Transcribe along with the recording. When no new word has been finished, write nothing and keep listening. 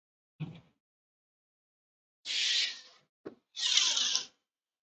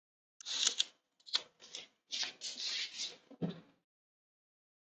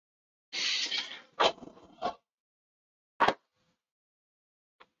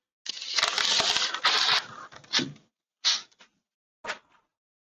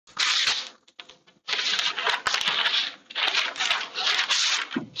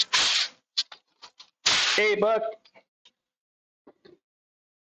Hey, Buck.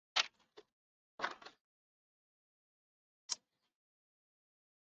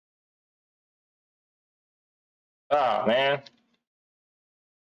 Oh man.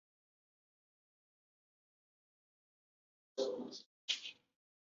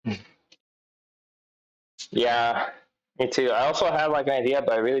 Yeah, me too. I also have like an idea,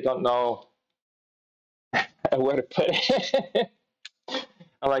 but I really don't know where to put it.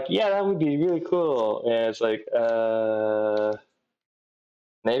 I'm like, yeah, that would be really cool. And it's like,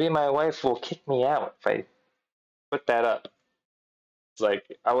 maybe my wife will kick me out if I put that up. It's like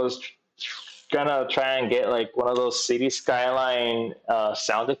I was gonna try and get like one of those city skyline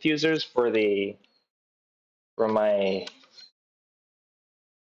sound diffusers for my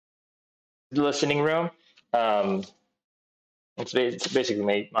listening room. Um, it's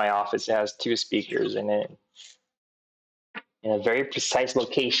basically my office. It has two speakers in it in a very precise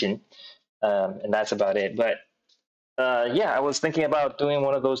location, and that's about it. But yeah, I was thinking about doing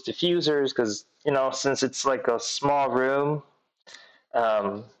one of those diffusers because since it's like a small room,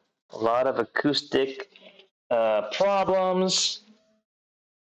 um, a lot of acoustic problems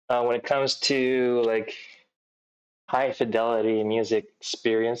when it comes to like high fidelity music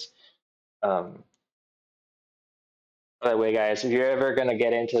experience. Um, by the way, guys, if you're ever gonna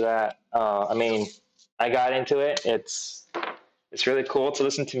get into that, I mean, I got into it. It's really cool to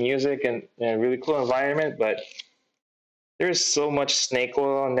listen to music and a really cool environment, but there's so much snake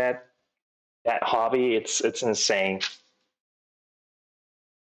oil in that hobby. It's insane.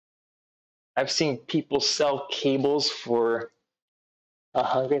 I've seen people sell cables for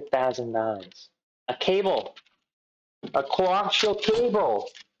 $100,000. A cable, a coaxial cable.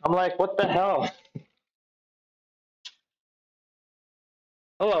 I'm like, what the hell?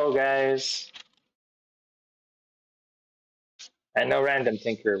 Hello, guys. I know Random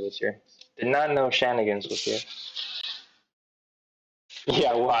Thinker was here. Did not know Shanigans was here.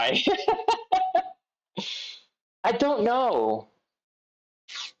 Yeah, why? I don't know.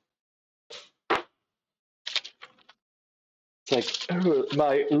 It's like, "Oh,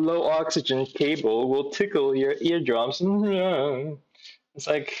 my low oxygen cable will tickle your eardrums." It's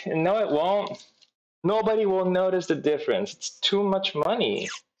like, no, it won't. Nobody will notice the difference. It's too much money.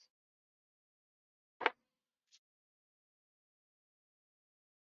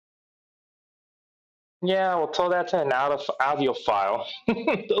 Yeah, we'll tell that to an audio file.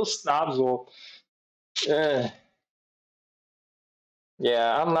 Those snobs will. Uh,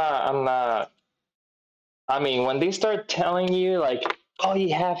 yeah, I'm not. I'm not. I mean, when they start telling you like, oh,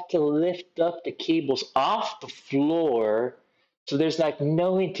 you have to lift up the cables off the floor, so there's like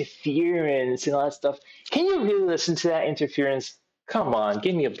no interference and all that stuff. Can you really listen to that interference? Come on,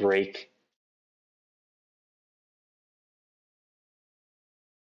 give me a break.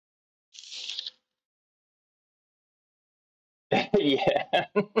 Yeah,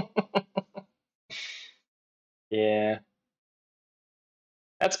 yeah.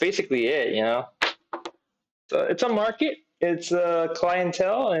 That's basically it. So it's a market, it's a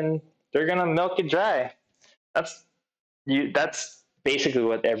clientele, and they're gonna milk it dry. That's That's basically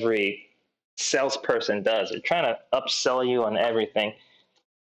what every salesperson does. They're trying to upsell you on everything.